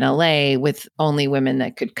locally here in LA with only women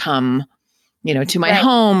that could come, to my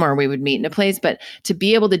home, or we would meet in a place. But to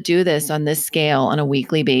be able to do this on this scale on a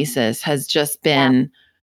weekly basis has just been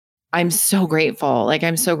I'm so grateful. Like,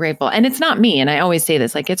 I'm so grateful. And it's not me. And I always say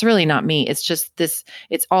this, like, it's really not me. It's just this,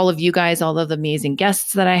 it's all of you guys, all of the amazing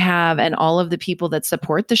guests that I have, and all of the people that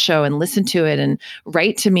support the show and listen to it and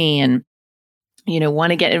write to me and,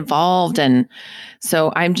 want to get involved. And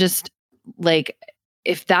so I'm just like,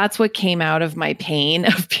 if that's what came out of my pain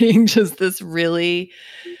of being just this really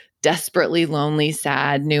desperately lonely,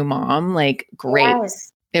 sad new mom, like, great.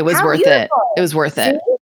 Yes. It was How worth beautiful. it. It was worth it.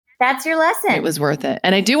 That's your lesson. It was worth it.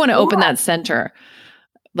 And I do want to open that center,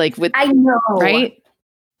 like with, I know. right?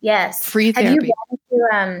 Yes. Free therapy.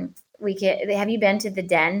 Have you been to the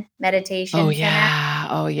Den meditation Oh, center? yeah.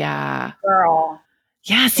 Oh, yeah. Girl.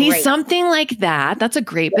 Yeah. See, Great. something like that. That's a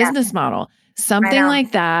great business model. Something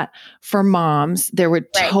like that for moms. There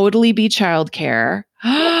would totally be childcare.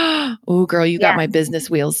 Oh, girl, you got my business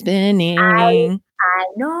wheels spinning. I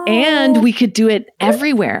know. And we could do it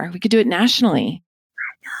everywhere. We could do it nationally.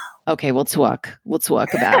 Okay, we'll talk. We'll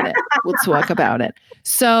talk about it. We'll talk about it.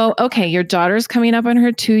 So, okay, your daughter's coming up on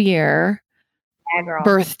her 2-year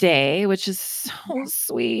birthday, which is so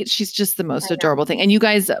sweet. She's just the most adorable thing. And you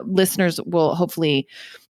guys, listeners, will hopefully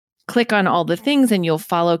click on all the things and you'll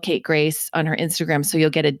follow Kate Grace on her Instagram. So you'll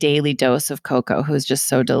get a daily dose of Coco, who's just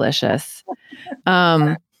so delicious.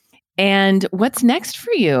 And what's next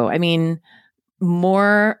for you? I mean,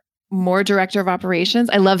 more director of operations.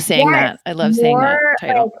 I love saying that. I love saying that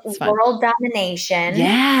title. Like world domination.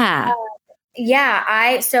 Yeah.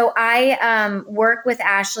 I work with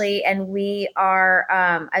Ashley, and we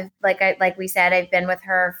are like we said, I've been with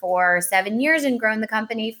her for 7 years and grown the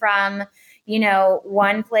company from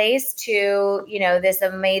one place to this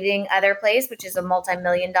amazing other place, which is a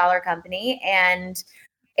multi-million-dollar company, and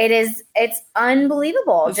it's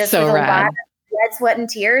unbelievable. It's just so with rad. A lot of blood, sweat, and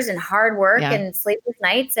tears, and hard work, and sleepless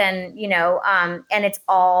nights, and and it's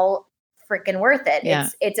all freaking worth it. Yeah.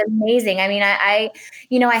 It's amazing. I mean, I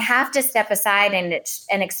have to step aside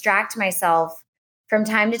and extract myself from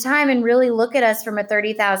time to time and really look at us from a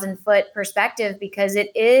 30,000 foot perspective, because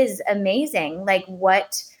it is amazing. Like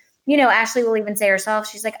what, Ashley will even say herself,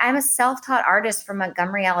 she's like, I'm a self-taught artist from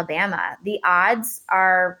Montgomery, Alabama. The odds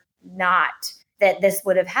are not that this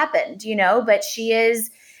would have happened, but she is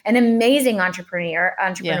an amazing entrepreneur.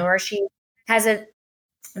 Yeah. She has a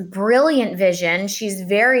brilliant vision. She's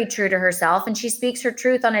very true to herself, and she speaks her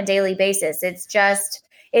truth on a daily basis. It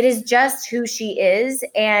is just who she is,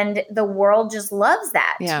 and the world just loves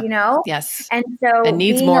that, Yes. And so it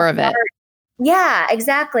needs more of it. Yeah,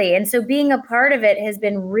 exactly. And so being a part of it has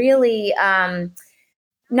been really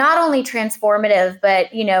not only transformative, but,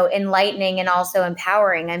 enlightening and also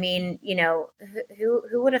empowering. I mean, who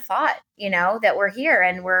would have thought, that we're here,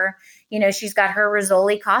 and we're, she's got her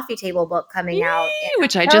Rizzoli coffee table book coming out,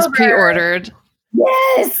 which I just pre-ordered.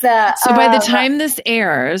 Yes. So by the time this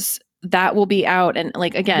airs, that will be out. And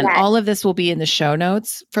like, again, all of this will be in the show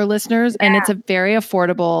notes for listeners. And it's a very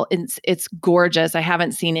affordable, it's gorgeous. I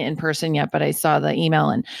haven't seen it in person yet, but I saw the email,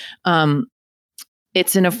 and,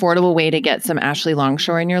 it's an affordable way to get some Ashley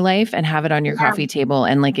Longshore in your life and have it on your coffee table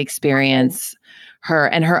and like experience her.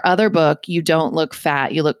 And her other book, You Don't Look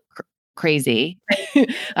Fat, You Look Crazy.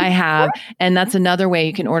 I have. And that's another way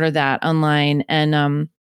you can order that online. And,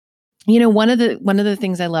 one of the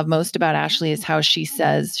things I love most about Ashley is how she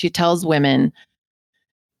tells women,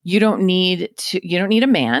 you don't need a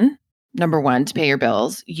man, number one, to pay your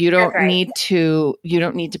bills. You don't need to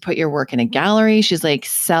put your work in a gallery. She's like,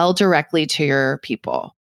 sell directly to your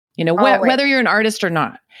people, whether you're an artist or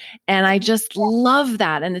not. And I just love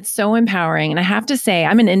that. And it's so empowering. And I have to say,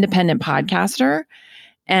 I'm an independent podcaster,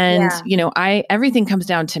 and, everything comes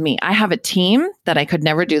down to me. I have a team that I could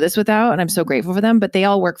never do this without, and I'm so grateful for them, but they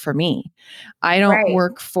all work for me. I don't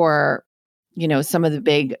work for, some of the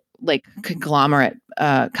big, like, conglomerate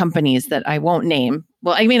companies that I won't name.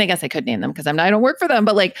 Well, I mean, I guess I could name them because I don't work for them,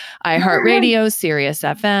 but like iHeartRadio, Sirius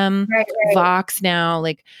FM, Vox now,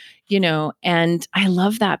 like, and I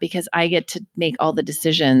love that because I get to make all the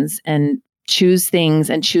decisions and choose things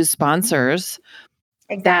and choose sponsors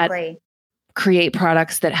that create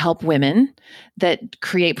products that help women, that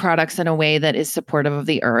create products in a way that is supportive of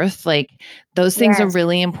the earth. Like those things are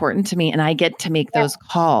really important to me, and I get to make those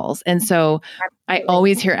calls. And so I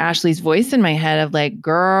always hear Ashley's voice in my head of like,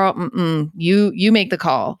 girl, you make the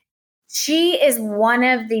call. She is one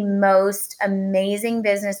of the most amazing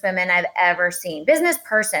business women I've ever seen. Business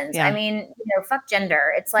persons. I mean, fuck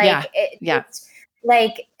gender. It's like, it's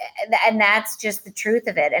like, and that's just the truth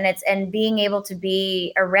of it. And being able to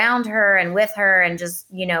be around her and with her and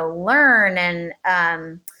just, learn.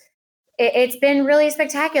 And it's been really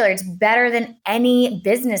spectacular. It's better than any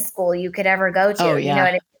business school you could ever go to. Oh,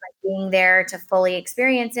 yeah. being there to fully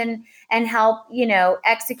experience and help,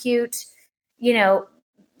 execute, you know,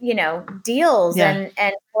 deals and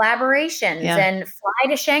collaborations and fly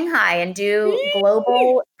to Shanghai and do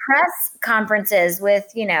global press conferences with,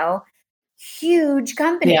 huge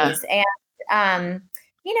companies. And,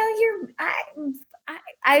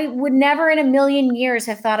 I would never in a million years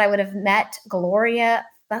have thought I would have met Gloria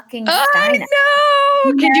fucking Steinem.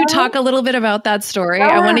 No! Can you talk a little bit about that story?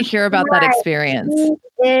 I want to hear about that experience.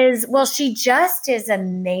 She just is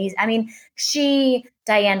amazing. I mean,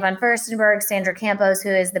 Diane von Furstenberg, Sandra Campos, who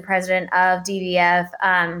is the president of DVF,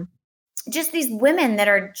 just these women that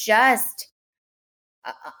are just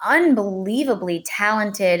unbelievably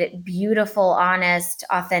talented, beautiful, honest,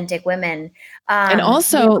 authentic women. And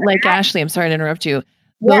also, like Ashley, I'm sorry to interrupt you.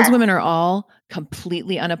 Those women are all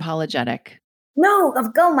completely unapologetic. No,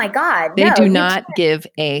 oh my God. They do not give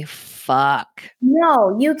a fuck.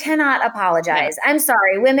 No, you cannot apologize. I'm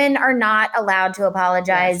sorry. Women are not allowed to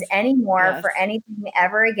apologize anymore for anything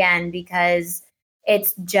ever again, because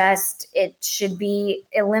it should be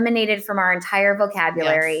eliminated from our entire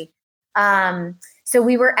vocabulary. So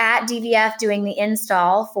we were at DVF doing the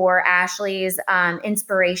install for Ashley's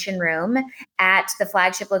Inspiration Room at the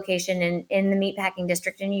flagship location in the Meatpacking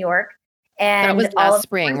District in New York. And that was last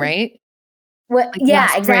spring, right?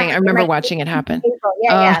 Exactly. I remember watching it happen. April.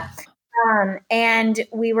 And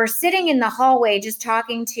we were sitting in the hallway just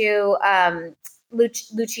talking to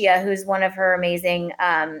Lucia, who's one of her amazing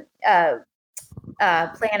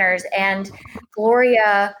planners, and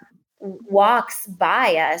Gloria walks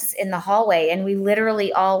by us in the hallway, and we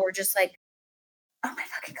literally all were just like, oh my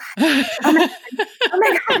fucking God. Oh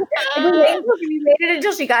my God. We waited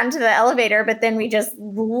until she got into the elevator, but then we just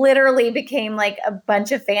literally became like a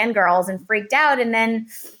bunch of fangirls and freaked out. And then,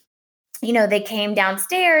 they came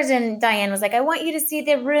downstairs and Diane was like, I want you to see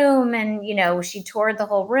the room. And, she toured the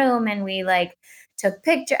whole room and we like took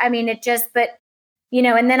pictures. I mean,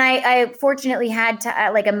 and then I fortunately had to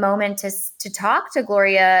like a moment to talk to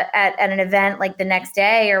Gloria at an event like the next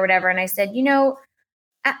day or whatever. And I said,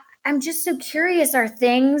 I'm just so curious. Are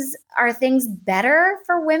things better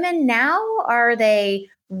for women now? Are they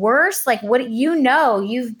worse? Like, what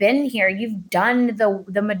you've been here, you've done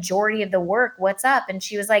the majority of the work. What's up? And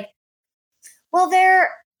she was like, well, they're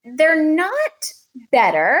not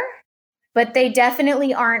better, but they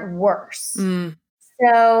definitely aren't worse.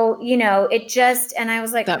 So, it just, and I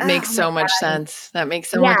was like, that makes so much sense. That makes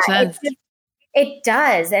so much sense. It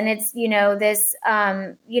does. And it's, this,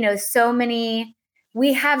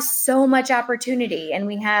 we have so much opportunity and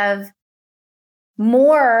we have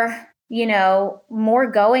more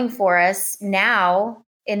going for us now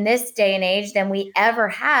in this day and age than we ever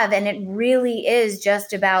have. And it really is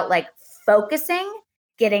just about like focusing,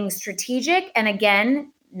 getting strategic. And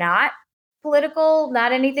again, not political,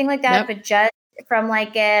 not anything like that, but just from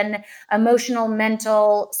like an emotional,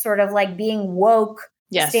 mental sort of like being woke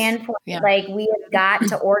standpoint. Like we have got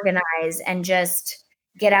to organize and just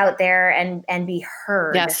get out there and be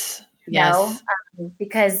heard.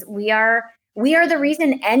 Because we are the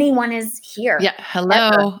reason anyone is here. Yeah.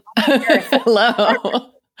 Hello.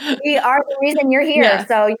 Hello. We are the reason you're here.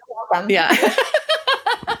 So you're welcome. Yeah.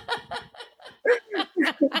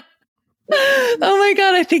 Oh my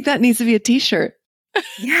God. I think that needs to be a t-shirt.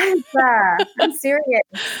 Yes, I'm serious.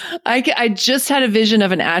 I just had a vision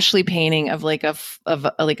of an Ashley painting of like a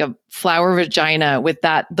flower vagina with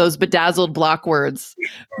those bedazzled block words.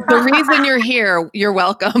 The reason you're here, you're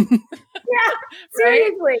welcome. Yeah,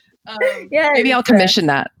 seriously. Right? Maybe I'll commission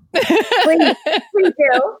that. Please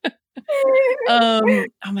do. Oh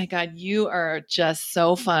my God, you are just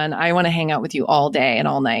so fun. I want to hang out with you all day and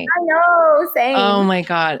all night. I know, same. Oh my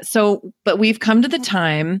God. So, but we've come to the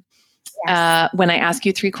time when I ask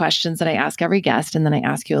you 3 questions that I ask every guest, and then I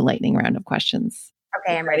ask you a lightning round of questions.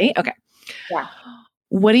 Okay, I'm ready. Okay. Yeah.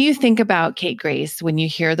 What do you think about Kate Grace when you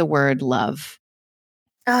hear the word love?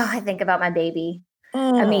 Oh, I think about my baby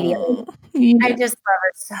immediately. Yeah. I just love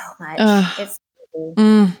her so much. It's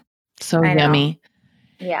so yummy.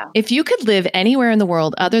 Yeah. If you could live anywhere in the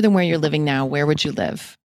world other than where you're living now, where would you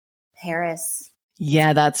live? Paris.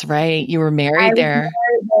 Yeah, that's right. You were married there.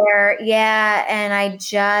 Yeah. And I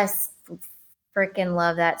just freaking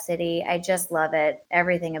love that city. I just love it.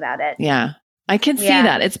 Everything about it. Yeah. I can see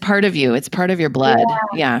that. It's part of you. It's part of your blood.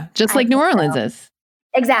 Yeah. Just like New Orleans is.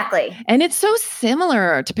 Exactly. And it's so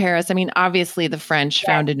similar to Paris. I mean, obviously the French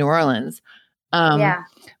founded New Orleans.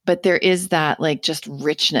 But there is that like just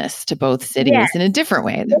richness to both cities in a different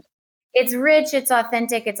way. It's rich. It's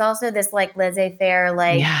authentic. It's also this like laissez-faire,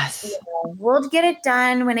 like, we'll get it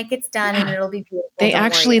done when it gets done and it'll be beautiful. They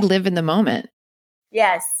actually live in the moment.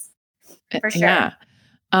 Yes, for sure. Yeah.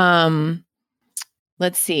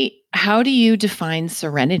 Let's see. How do you define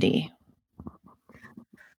serenity?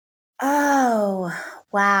 Oh,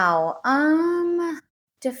 wow.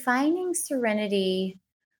 Defining serenity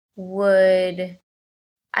would,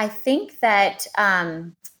 I think that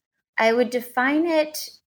I would define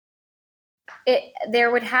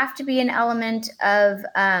there would have to be an element of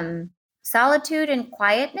solitude and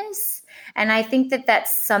quietness. And I think that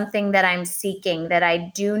that's something that I'm seeking that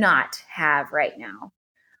I do not have right now.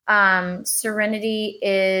 Serenity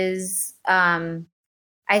is,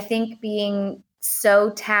 I think, being so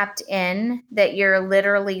tapped in that you're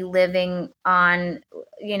literally living on,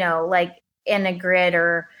 like in a grid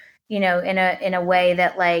or, in a way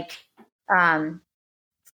that like,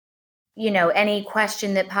 any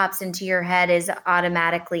question that pops into your head is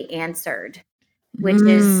automatically answered, which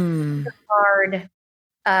is a hard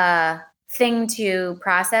thing to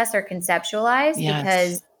process or conceptualize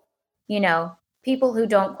because, people who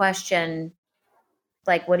don't question,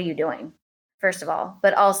 like, what are you doing? First of all,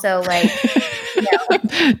 but also like,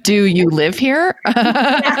 do you live here? What's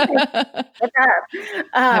up?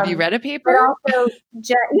 Have you read a paper? But also,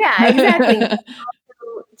 exactly. Also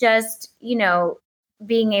just,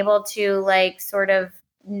 being able to like sort of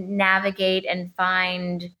navigate and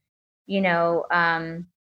find,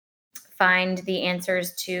 find the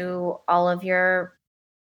answers to all of your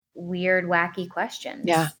weird, wacky questions.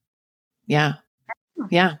 Yeah.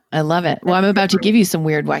 I love it. Well, I'm about to give you some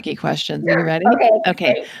weird, wacky questions. Are you ready?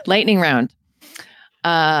 Okay. Lightning round.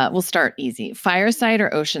 We'll start easy. Fireside or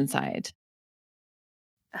oceanside?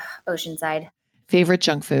 Oceanside. Favorite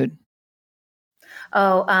junk food?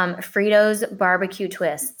 Oh, Fritos barbecue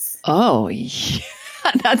twists. Oh, yeah.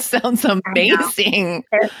 That sounds amazing.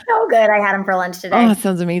 They're so good. I had them for lunch today. Oh, that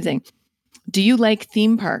sounds amazing. Do you like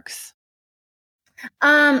theme parks?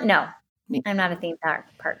 No, I'm not a theme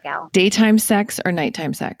park gal. Daytime sex or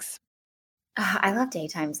nighttime sex? I love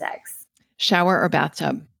daytime sex. Shower or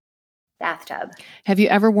bathtub? Bathtub. Have you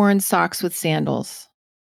ever worn socks with sandals?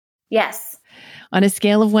 Yes. On a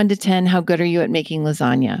scale of 1 to 10, how good are you at making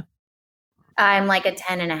lasagna? I'm like a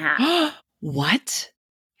 10.5. What?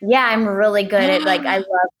 Yeah, I'm really good at like, I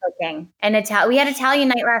love cooking. And we had Italian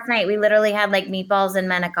night last night. We literally had like meatballs and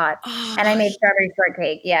manicotti. And I made strawberry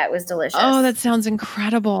shortcake. Yeah, it was delicious. Oh, that sounds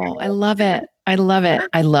incredible. I love it. I love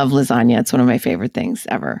lasagna. It's one of my favorite things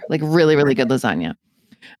ever. Like really, really good lasagna.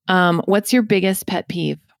 What's your biggest pet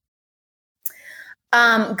peeve?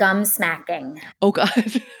 Gum smacking. Oh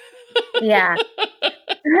God. Yeah.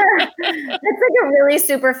 It's like a really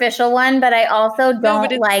superficial one, but I also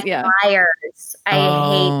don't like liars. I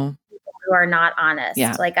hate people who are not honest.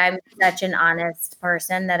 Yeah. Like I'm such an honest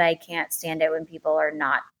person that I can't stand it when people are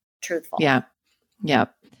not truthful. Yeah.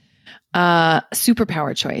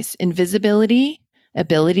 Superpower choice: invisibility,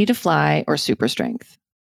 ability to fly, or super strength?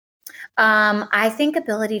 I think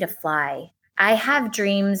ability to fly. I have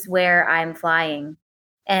dreams where I'm flying,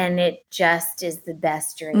 and it just is the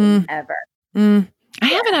best dream ever. I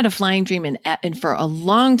haven't had a flying dream in for a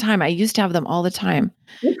long time. I used to have them all the time.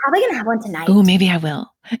 You're probably going to have one tonight. Oh, maybe I will.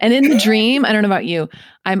 And in the dream, I don't know about you,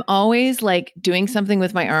 I'm always like doing something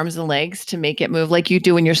with my arms and legs to make it move like you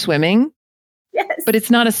do when you're swimming. Yes. But it's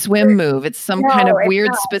not a swim move. It's some kind of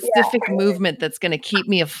weird specific movement that's going to keep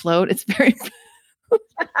me afloat. It's very...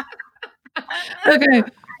 Okay.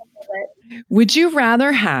 Would you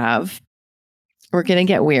rather have... We're going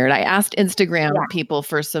to get weird. I asked Instagram people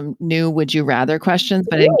for some new would you rather questions,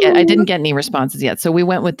 but I didn't get any responses yet. So we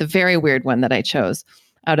went with the very weird one that I chose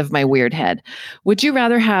out of my weird head. Would you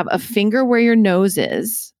rather have a finger where your nose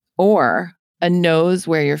is or a nose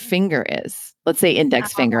where your finger is? Let's say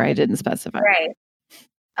index finger. I didn't specify. Right.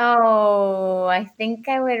 Oh, I think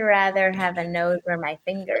I would rather have a nose where my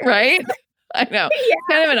finger is. Right? I know. It's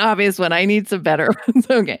kind of an obvious one. I need some better ones.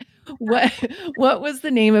 Okay. What was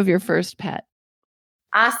the name of your first pet?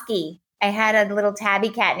 Oski. I had a little tabby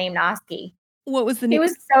cat named Oski. What was the name? He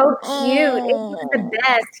was so cute. It was the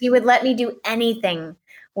best. He would let me do anything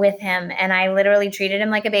with him. And I literally treated him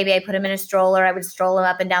like a baby. I put him in a stroller. I would stroll him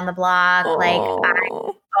up and down the block.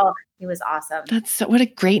 He was awesome. What a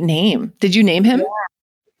great name. Did you name him? Yeah.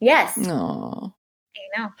 Yes. Oh.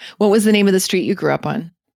 I know. What was the name of the street you grew up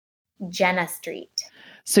on? Jenna Street.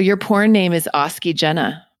 So your porn name is Oski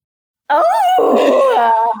Jenna.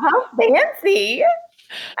 Oh, how fancy.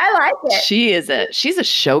 I like it. She's a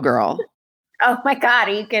showgirl. Oh my God,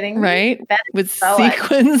 are you kidding me? Right? Feathers, with boas.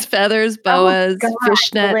 Sequins, feathers, boas,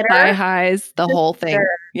 fishnet, thigh highs, the whole thing.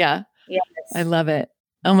 Sure. Yeah. Yes. I love it.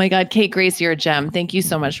 Oh my God, Kate Grace, you're a gem. Thank you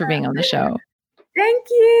so much for being on the show. Thank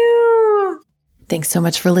you. Thanks so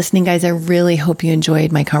much for listening, guys. I really hope you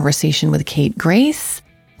enjoyed my conversation with Kate Grace.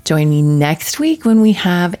 Join me next week when we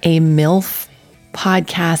have a MILF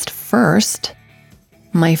podcast first,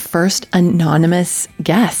 my first anonymous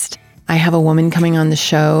guest. I have a woman coming on the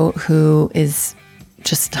show who is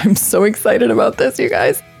I'm so excited about this, you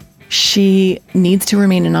guys. She needs to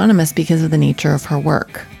remain anonymous because of the nature of her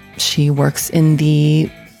work. She works in the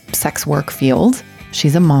sex work field.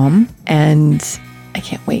 She's a mom, and I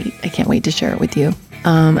can't wait. I can't wait to share it with you.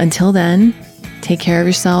 Until then, take care of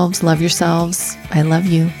yourselves, love yourselves. I love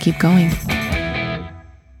you. Keep going.